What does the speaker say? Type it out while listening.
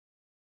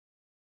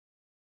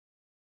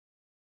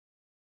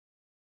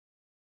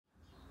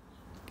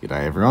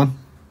G'day everyone,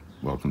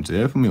 welcome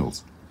to Opal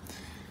Mills.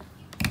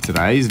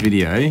 Today's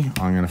video,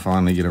 I'm going to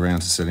finally get around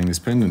to setting this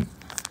pendant.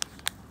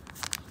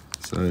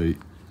 So,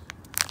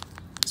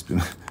 it's been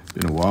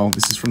a while.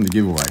 This is from the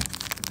giveaway,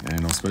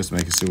 and I was supposed to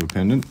make a silver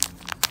pendant,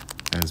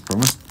 as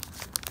promised.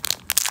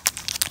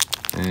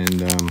 And,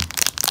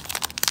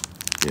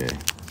 yeah,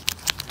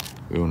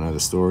 we all know the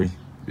story.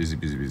 Busy.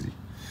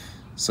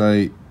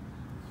 So,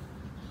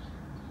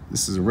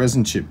 this is a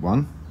resin chip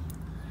one.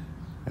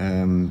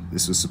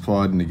 This was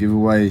supplied in the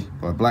giveaway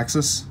by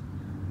Blaksiss6,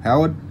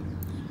 Howard,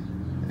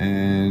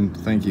 and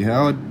thank you,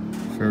 Howard,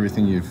 for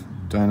everything you've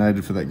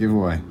donated for that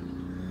giveaway.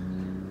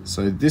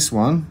 So this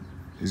one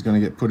is going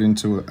to get put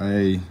into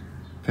a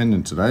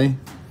pendant today.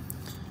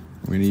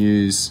 I'm going to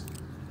use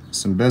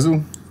some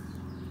bezel,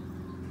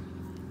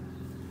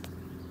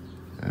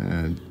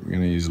 and I'm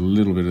going to use a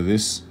little bit of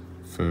this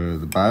for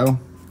the bail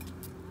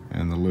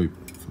and the loop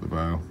for the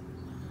bail.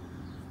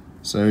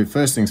 So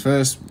first things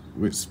first,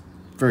 it's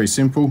very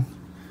simple.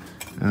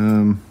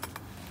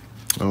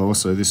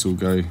 Also this will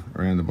go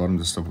around the bottom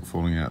to stop it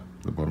falling out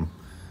the bottom.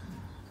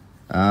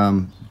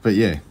 But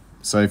yeah,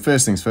 so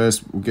first things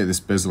first, we'll get this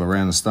bezel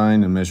around the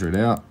stone and measure it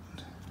out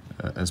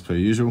as per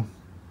usual.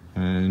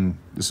 And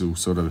this will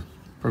sort of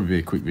probably be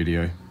a quick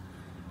video.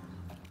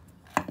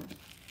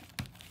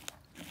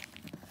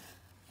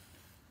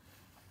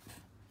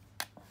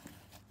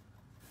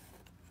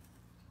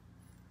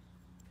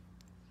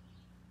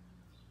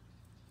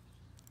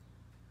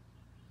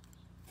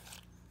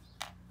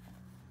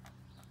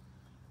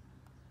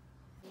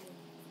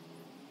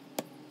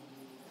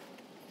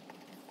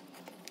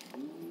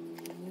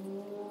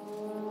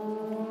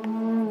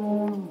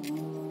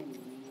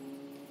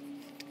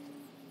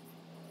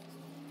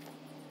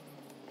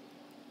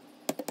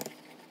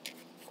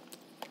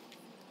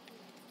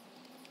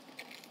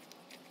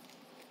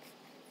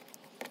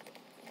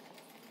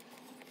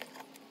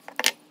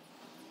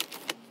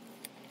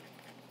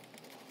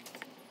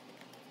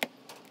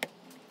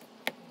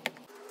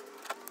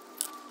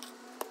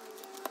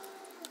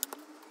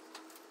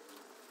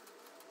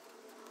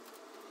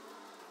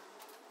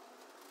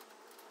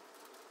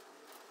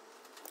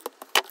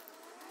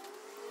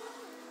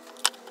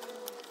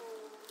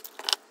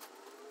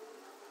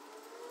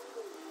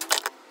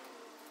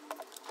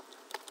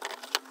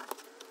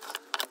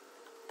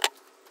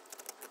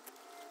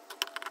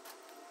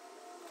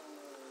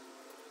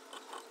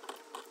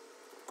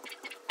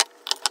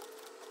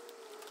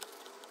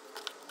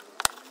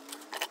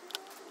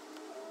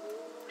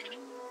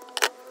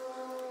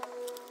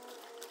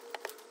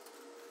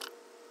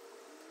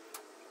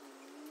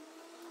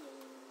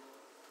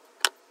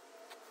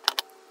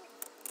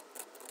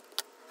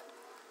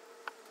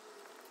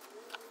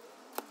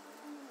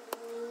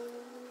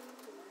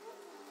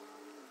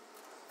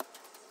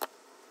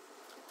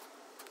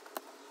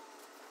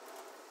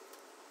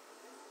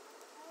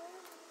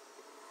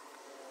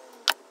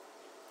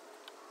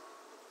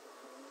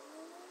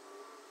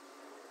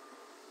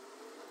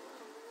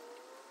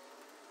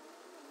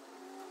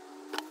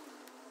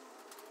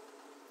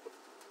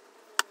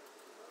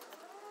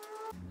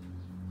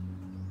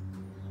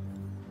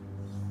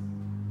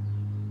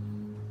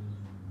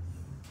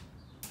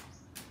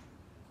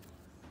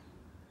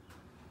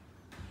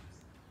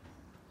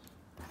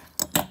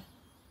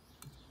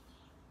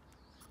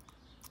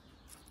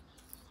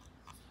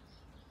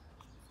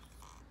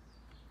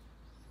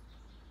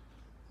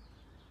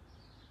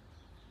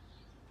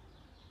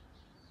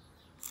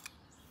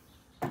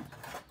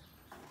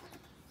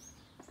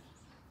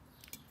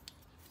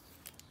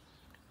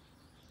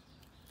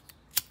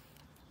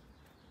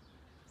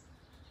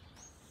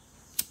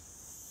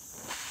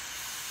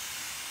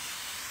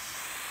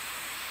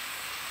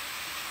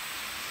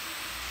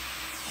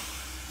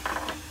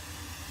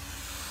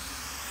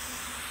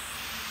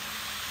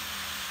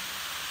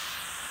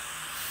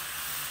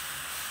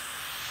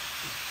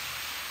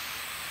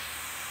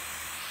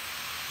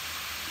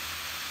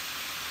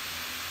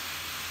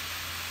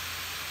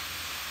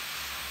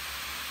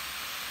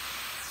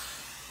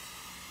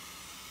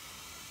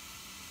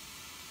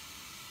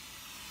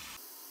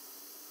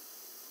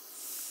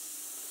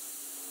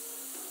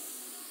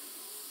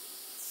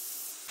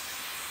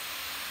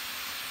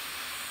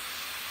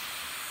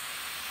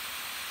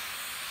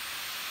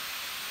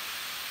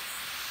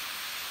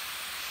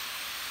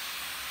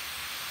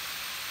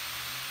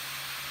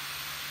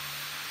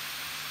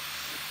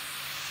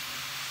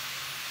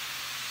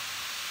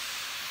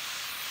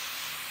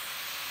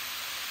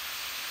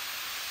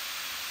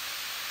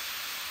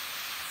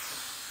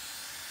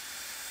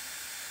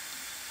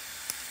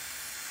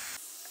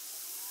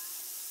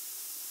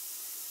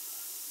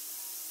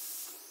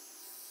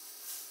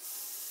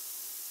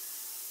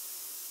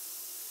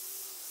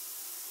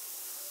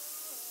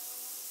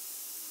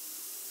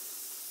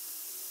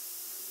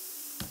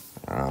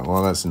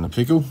 While that's in the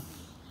pickle,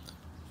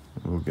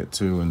 we'll get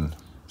to and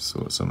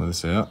sort some of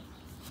this out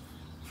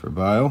for a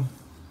bail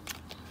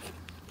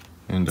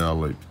and our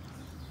loop.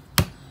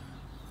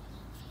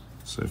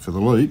 So for the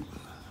loop,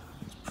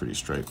 it's pretty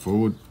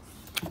straightforward.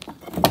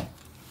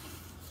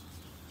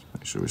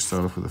 Make sure we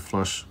start off with a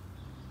flush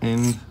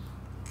end.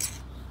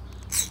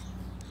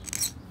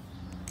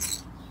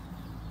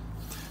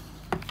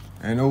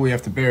 And all we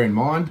have to bear in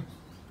mind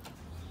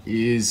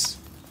is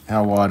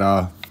how wide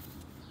our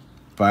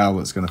bail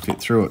that's going to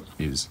fit through it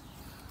is.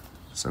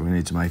 So we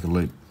need to make a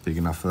loop big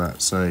enough for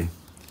that. So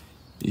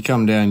you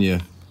come down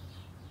to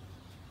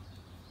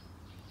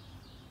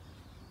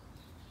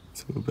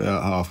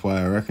about halfway,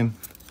 I reckon.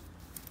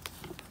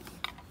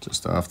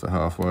 Just after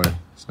halfway,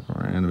 so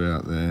around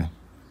about there.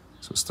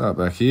 So we'll start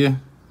back here.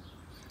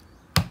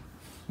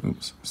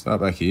 Oops,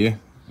 start back here.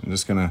 I'm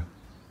just gonna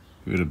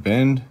give it a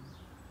bend,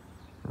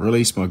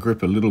 release my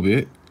grip a little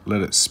bit,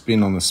 let it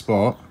spin on the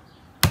spot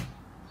to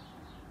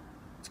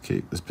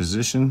keep this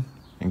position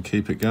and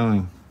keep it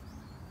going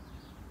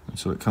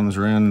until it comes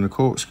around in a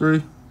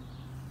corkscrew.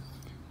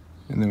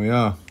 And there we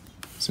are,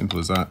 simple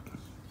as that.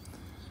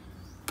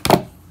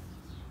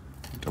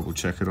 Double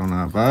check it on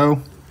our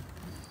bail.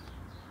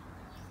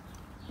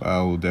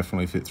 Bail will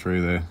definitely fit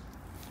through there.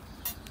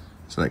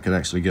 So that could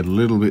actually get a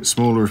little bit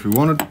smaller if we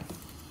wanted.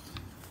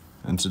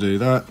 And to do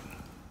that,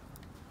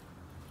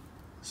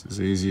 it's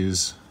as easy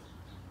as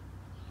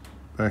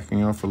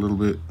backing off a little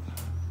bit,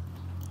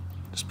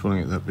 just pulling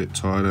it that bit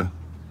tighter.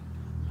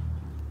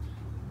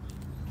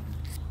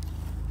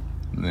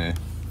 And there.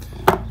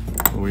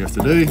 All we have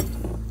to do,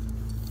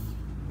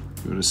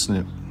 give it a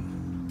snip.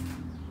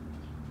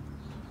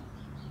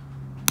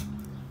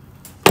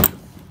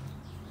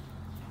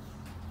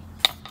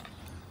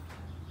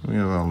 We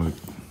have our loop.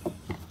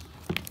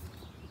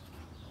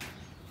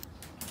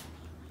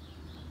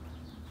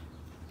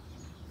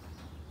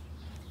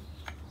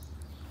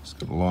 Just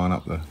got to line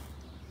up the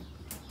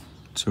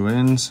two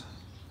ends,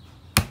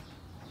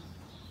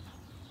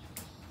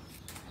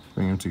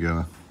 bring them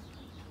together.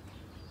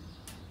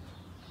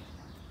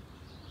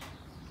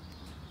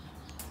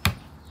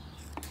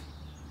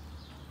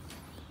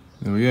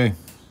 There we go.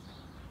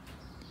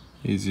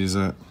 Easy as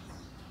that.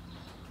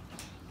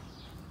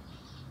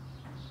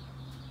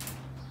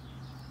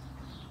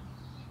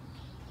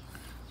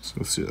 So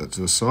we'll set that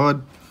to the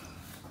side.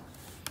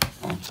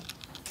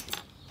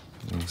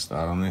 We'll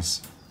start on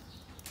this.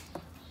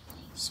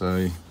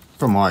 So,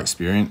 from my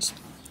experience,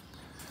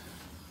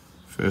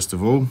 first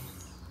of all,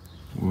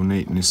 we'll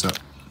neaten this up.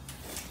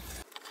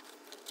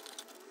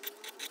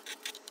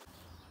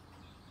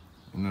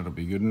 And that'll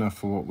be good enough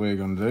for what we're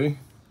going to do.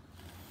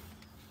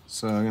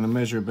 So I'm going to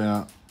measure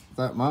about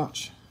that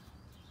much,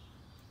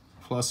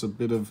 plus a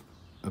bit of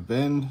a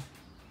bend,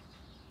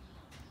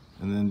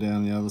 and then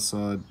down the other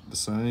side the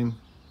same,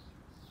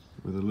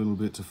 with a little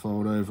bit to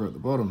fold over at the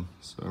bottom.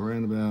 So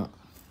around about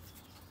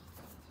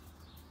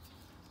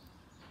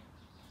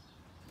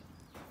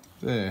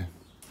there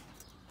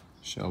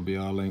shall be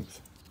our length.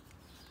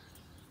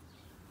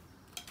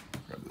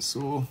 Grab the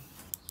saw,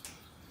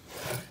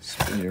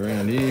 spin it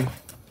around here,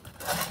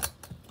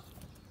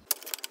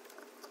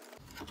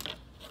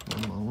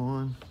 one by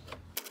one.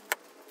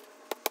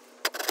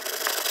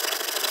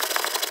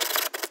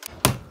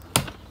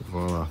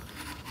 Voila,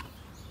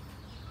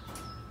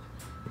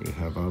 we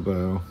have our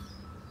bow.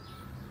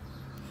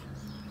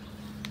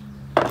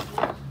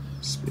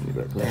 Spin it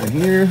back around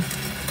here.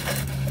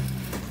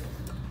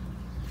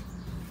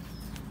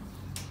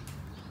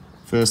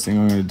 First thing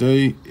I'm going to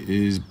do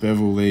is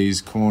bevel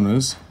these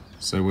corners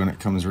so when it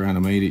comes around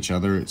to meet each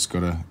other it's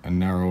got a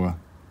narrower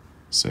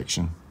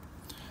section.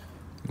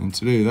 And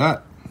to do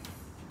that,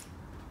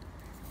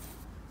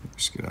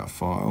 let's get our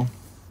file.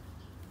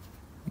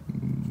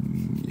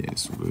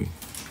 Yes, we'll do.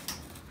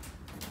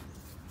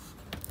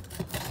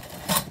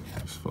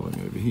 Just follow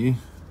me over here.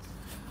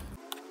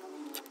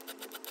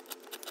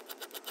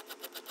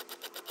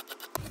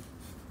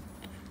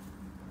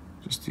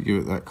 Just to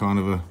give it that kind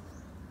of a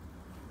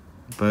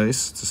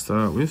base to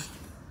start with.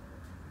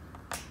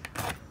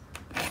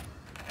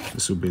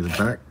 This will be the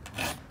back.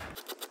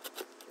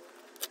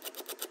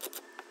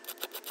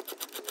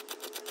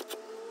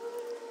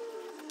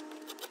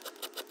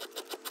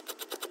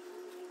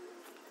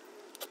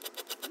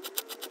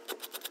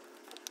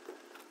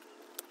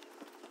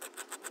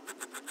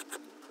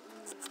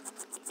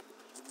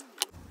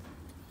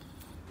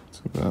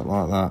 So about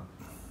like that.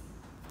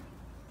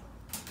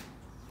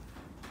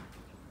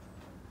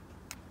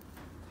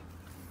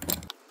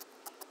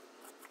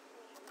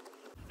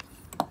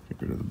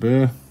 Get rid of the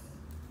burr.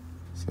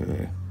 So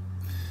there.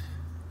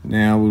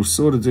 Now we'll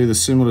sort of do the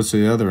similar to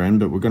the other end,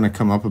 but we're going to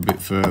come up a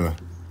bit further.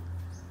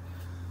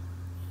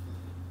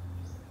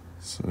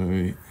 So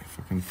if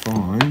I can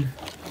find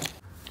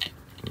what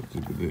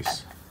I'll do with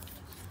this.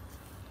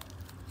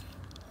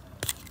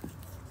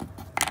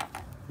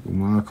 We'll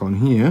mark on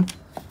here.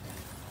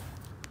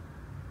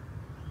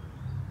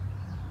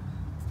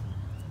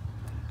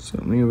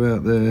 Something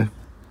about there.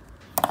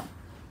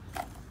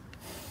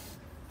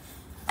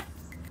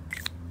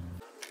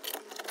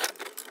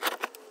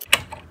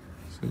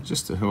 So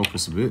just to help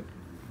us a bit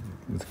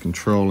with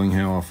controlling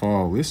how I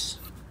file this,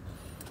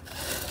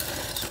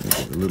 just make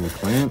it a little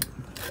clamp.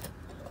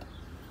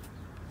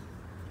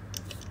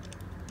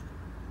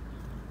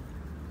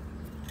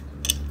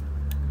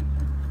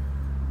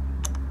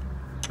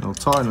 I'll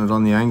tighten it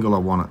on the angle I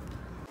want it.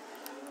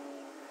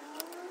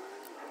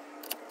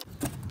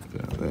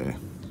 About there.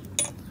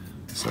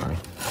 Sorry.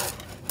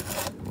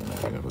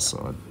 The other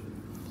side.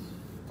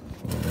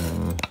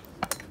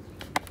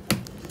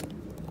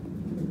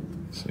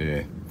 So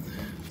yeah,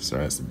 so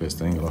that's the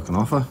best angle I can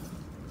offer.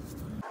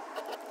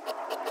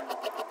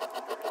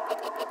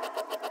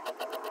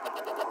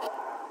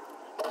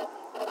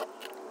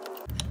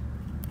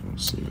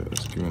 See,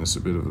 that's giving us a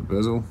bit of a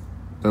bevel.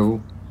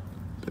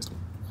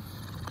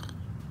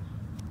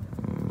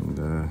 And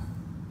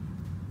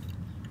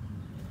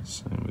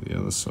same with the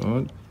other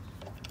side.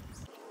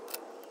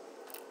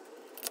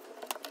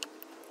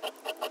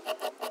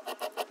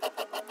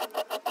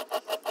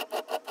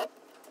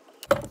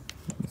 I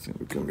think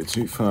we're going to be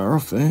too far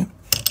off there.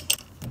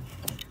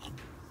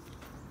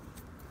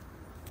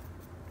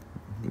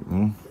 A bit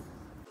more.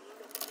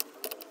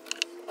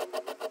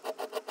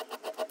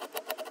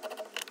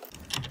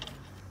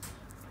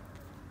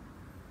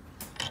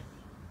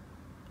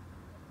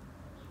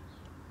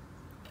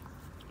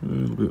 A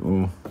little bit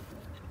more.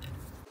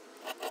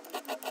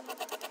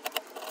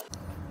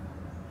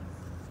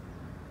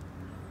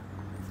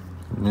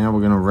 Now we're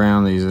going to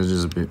round these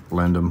edges a bit,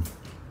 blend them.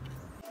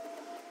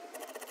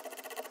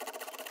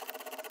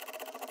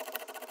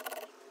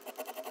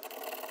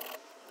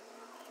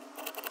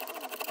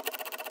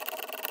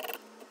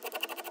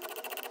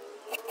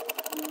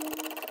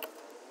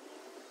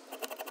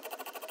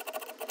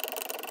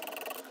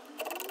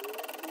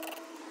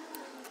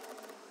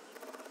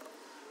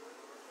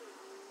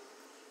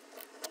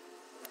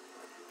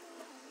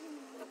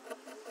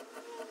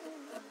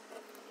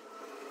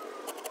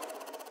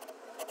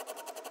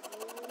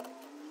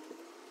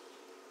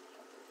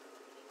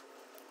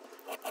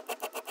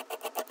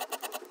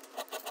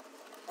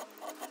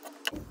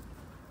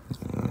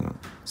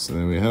 So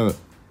there we have it.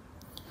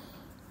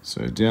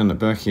 So down the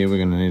back here, we're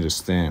going to need a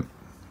stamp.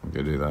 We'll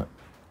go do that.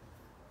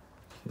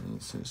 Okay,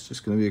 so it's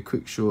just going to be a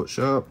quick, short,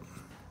 sharp.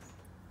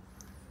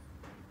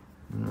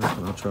 And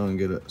I'll try and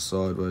get it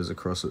sideways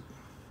across it.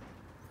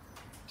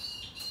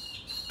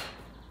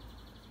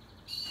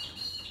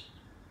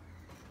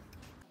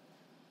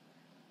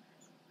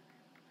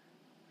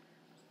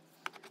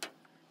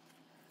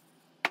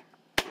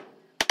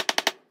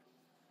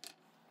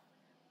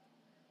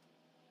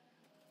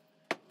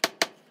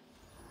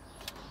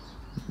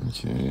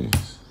 Okay,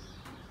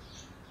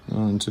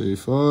 9, 2,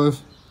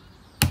 5.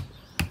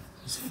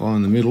 Let's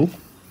find the middle.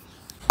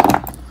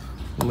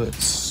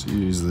 Let's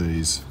use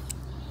these.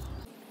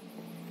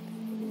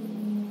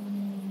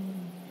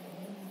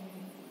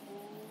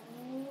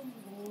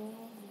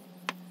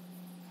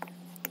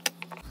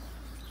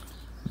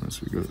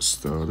 Once we got it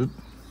started.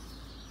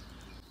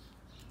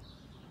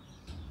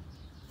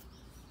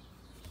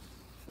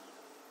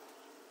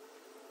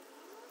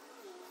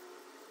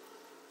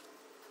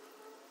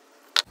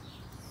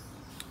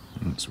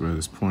 That's where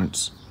these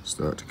points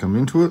start to come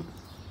into it.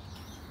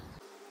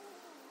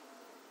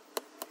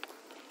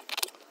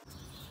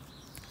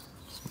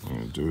 So what I'm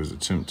going to do is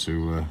attempt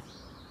to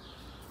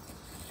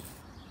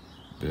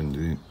bend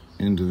the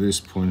end of this,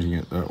 pointing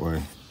it that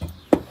way.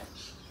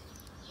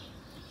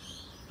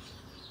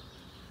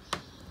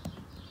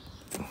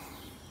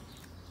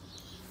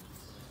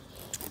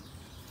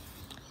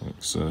 Like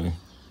so.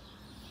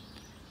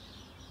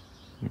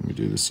 And we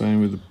do the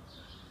same with the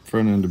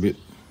front end a bit.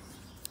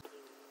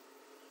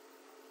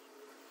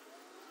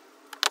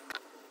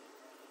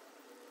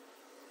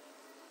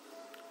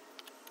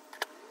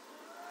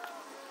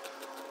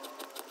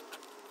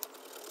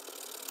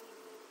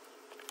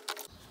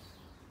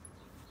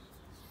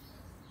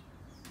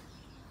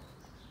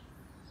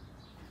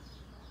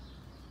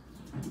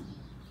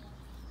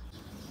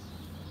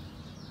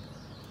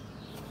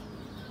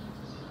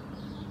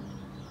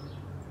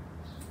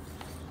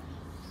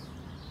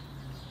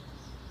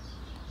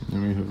 There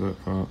we have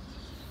that part.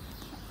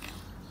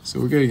 So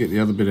we're going to get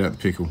the other bit out of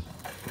the pickle.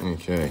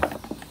 Okay.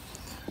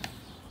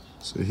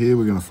 So here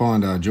we're going to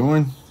find our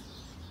join.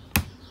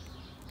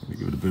 We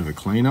give it a bit of a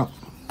clean up.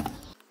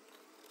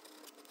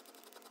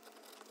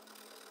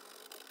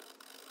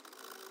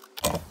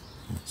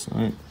 So,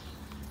 and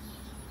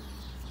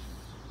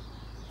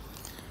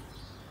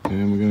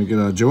we're going to get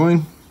our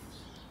join.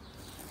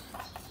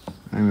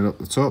 Aim it up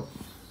the top.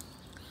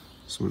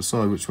 So we'll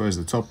decide which way is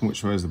the top and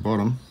which way is the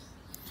bottom.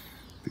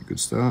 Be a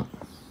good start.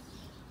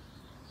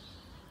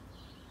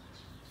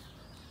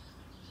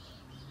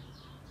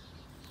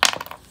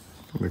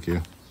 Look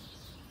here.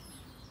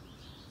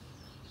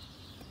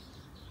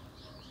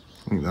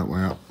 Link that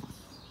way up.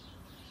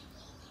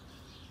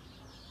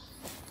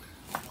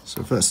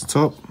 So if that's the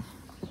top,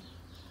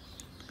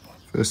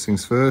 first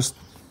things first,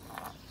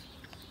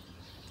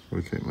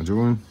 locate my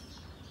join,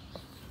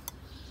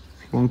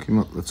 plonk him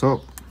up the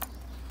top.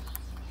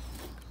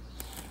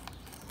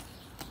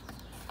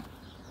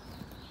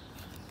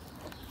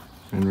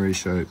 And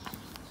reshape.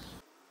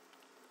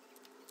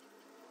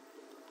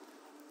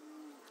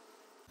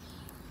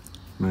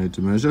 Made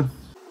to measure.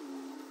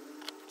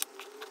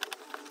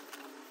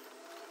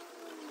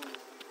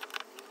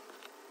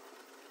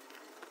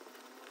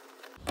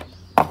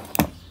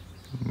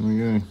 There we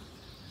go.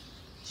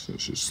 So it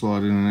should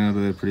slide in and out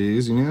of there pretty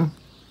easy now.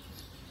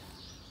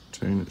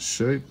 Turn its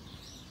shape.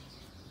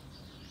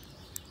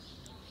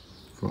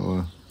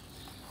 Follow.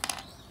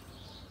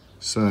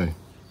 So,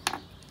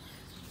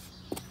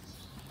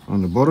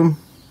 on the bottom,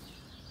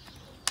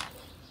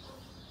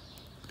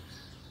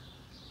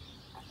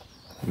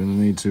 we're going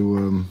to need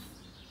to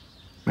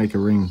make a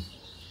ring.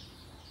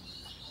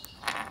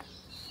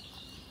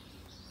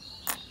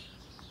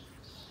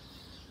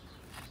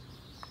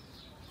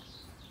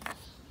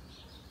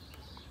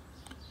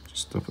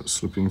 Just stop it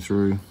slipping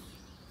through.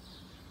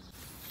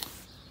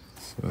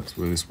 So that's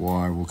where this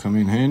wire will come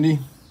in handy.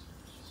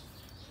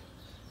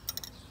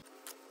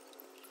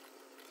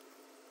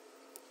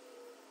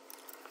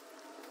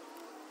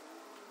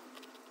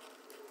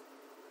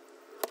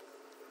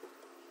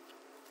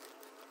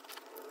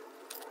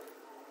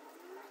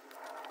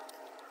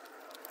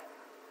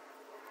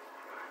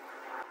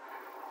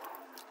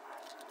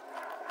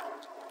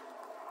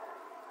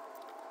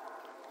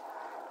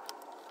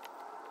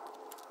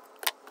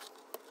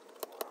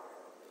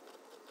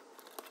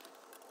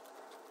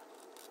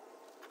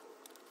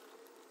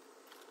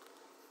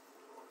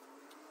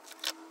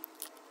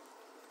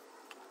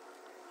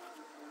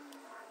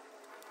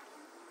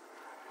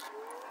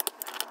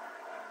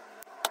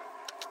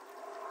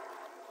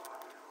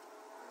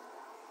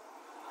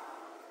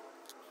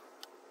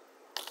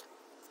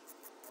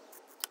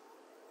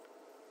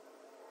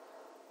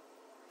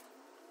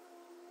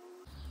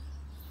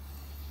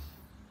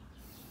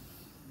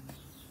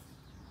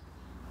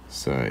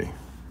 So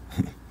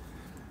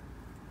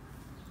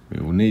we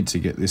will need to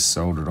get this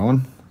soldered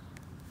on,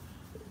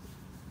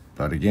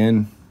 but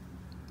again,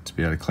 to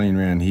be able to clean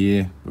around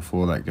here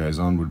before that goes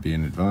on would be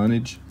an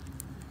advantage.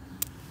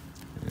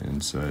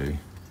 And so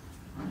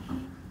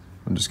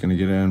I'm just going to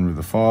get in with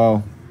a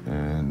file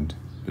and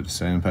a bit of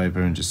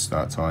sandpaper and just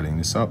start tidying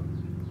this up,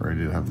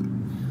 ready to have the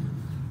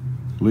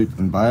loop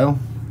and bail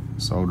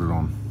soldered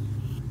on.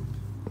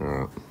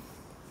 Alright,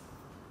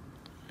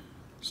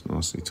 just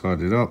nicely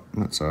tied it up.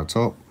 That's our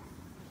top.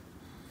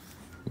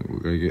 We'll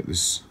go get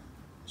this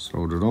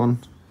soldered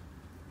on,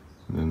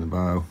 and then the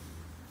bail.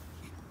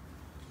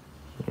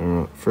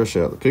 Alright, fresh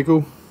out the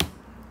pickle.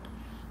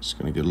 Just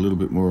going to get a little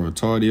bit more of a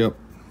tidy up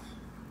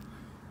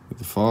with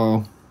the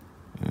file,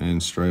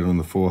 and straight on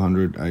the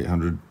 400,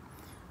 800,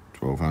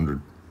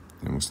 1200,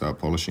 and we'll start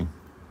polishing.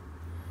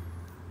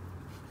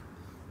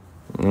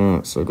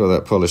 Alright, so I've got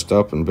that polished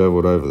up and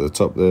beveled over the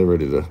top there,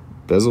 ready to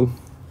bezel.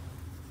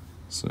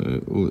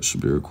 So all that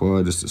should be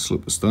required is to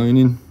slip the stone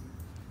in.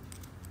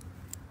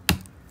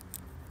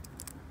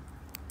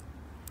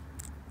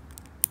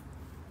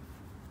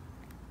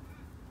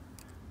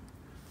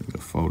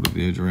 I've folded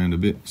the edge around a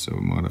bit, so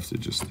we might have to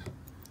just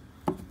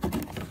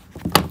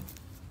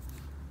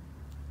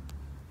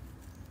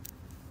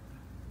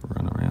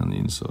run around the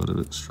inside of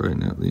it,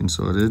 straighten out the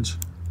inside edge.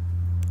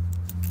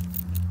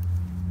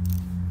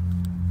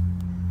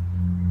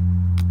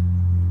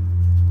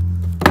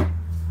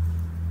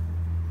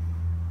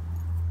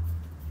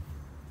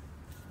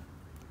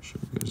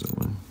 Sure it goes that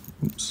way.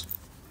 Oops,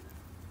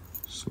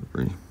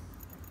 slippery.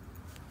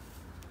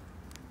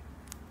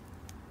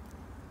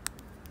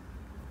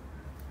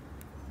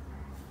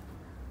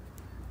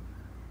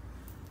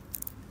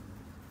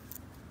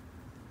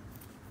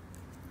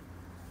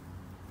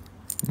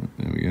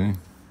 There we go.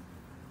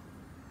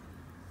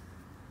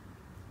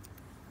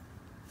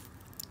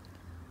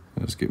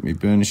 Let's get my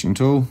burnishing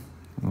tool.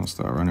 I'll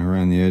start running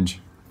around the edge.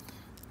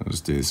 I'll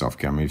just do this off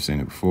camera, you've seen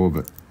it before,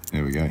 but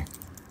there we go.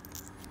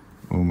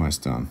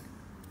 Almost done.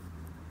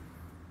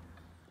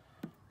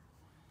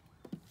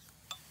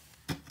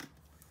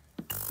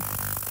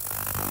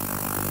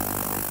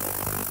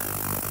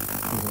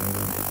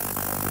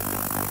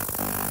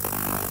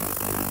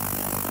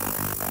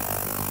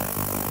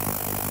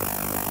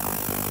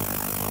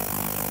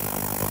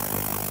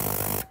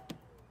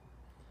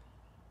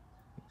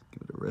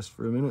 Give it a rest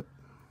for a minute.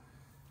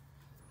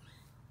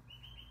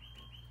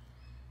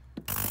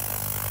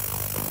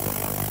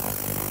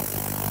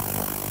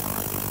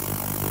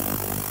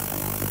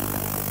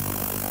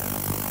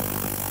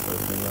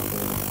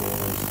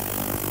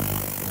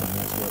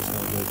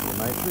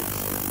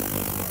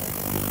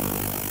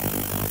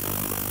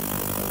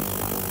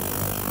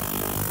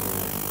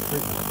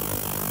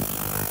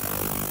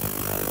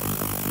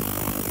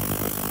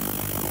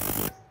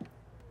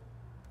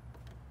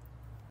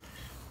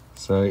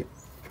 So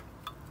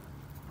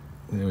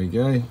there we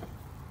go,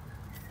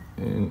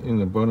 and in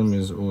the bottom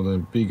is all the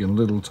big and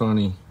little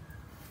tiny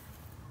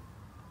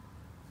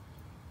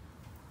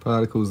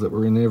particles that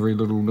were in every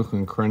little nook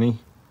and cranny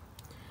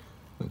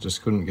that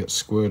just couldn't get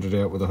squirted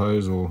out with a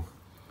hose or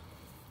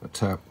a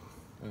tap.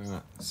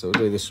 So we'll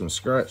do this from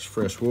scratch,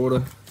 fresh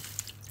water,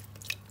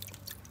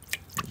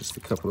 just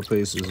a couple of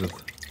pieces of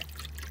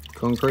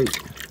concrete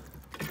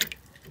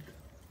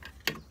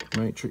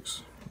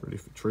matrix ready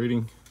for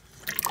treating.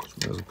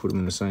 Might as well put them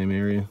in the same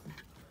area.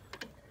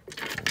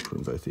 I'll put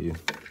them both here.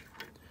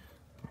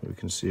 We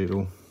can see it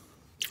all.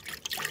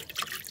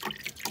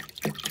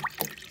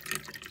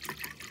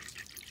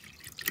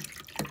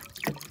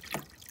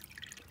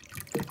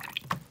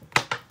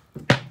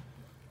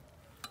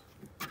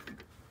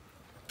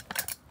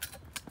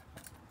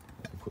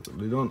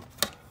 it on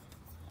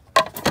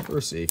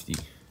for safety.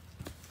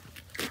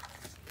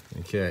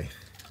 Okay,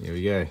 here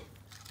we go.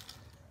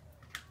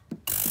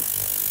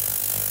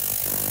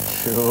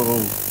 Cool.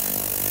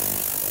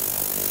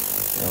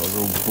 That was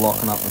all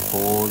blocking up the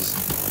pores.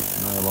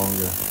 No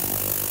longer.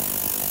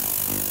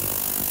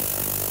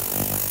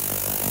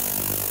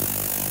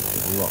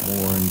 Get a lot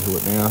more into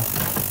it now.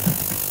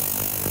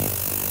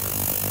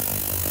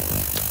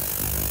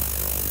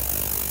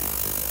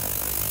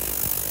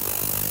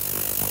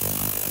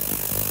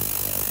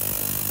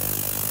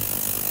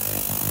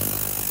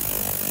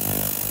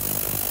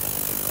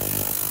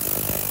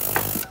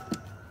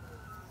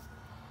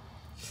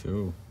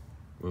 Cool.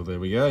 Well, there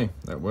we go.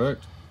 That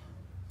worked.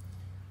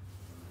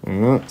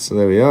 Alright, so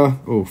there we are.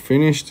 All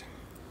finished,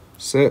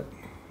 set,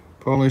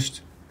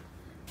 polished,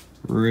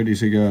 ready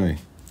to go.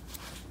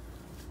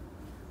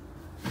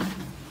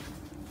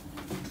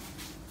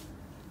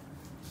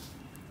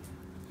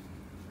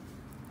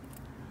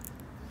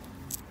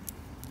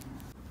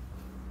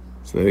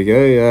 So there we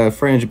go,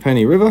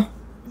 Frangipani River.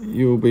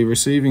 You'll be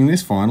receiving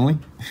this finally.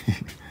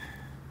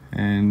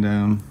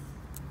 And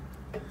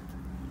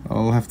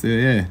I'll have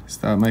to,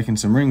 start making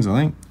some rings, I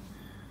think.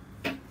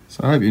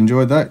 So I hope you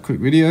enjoyed that quick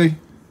video.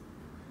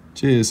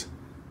 Cheers.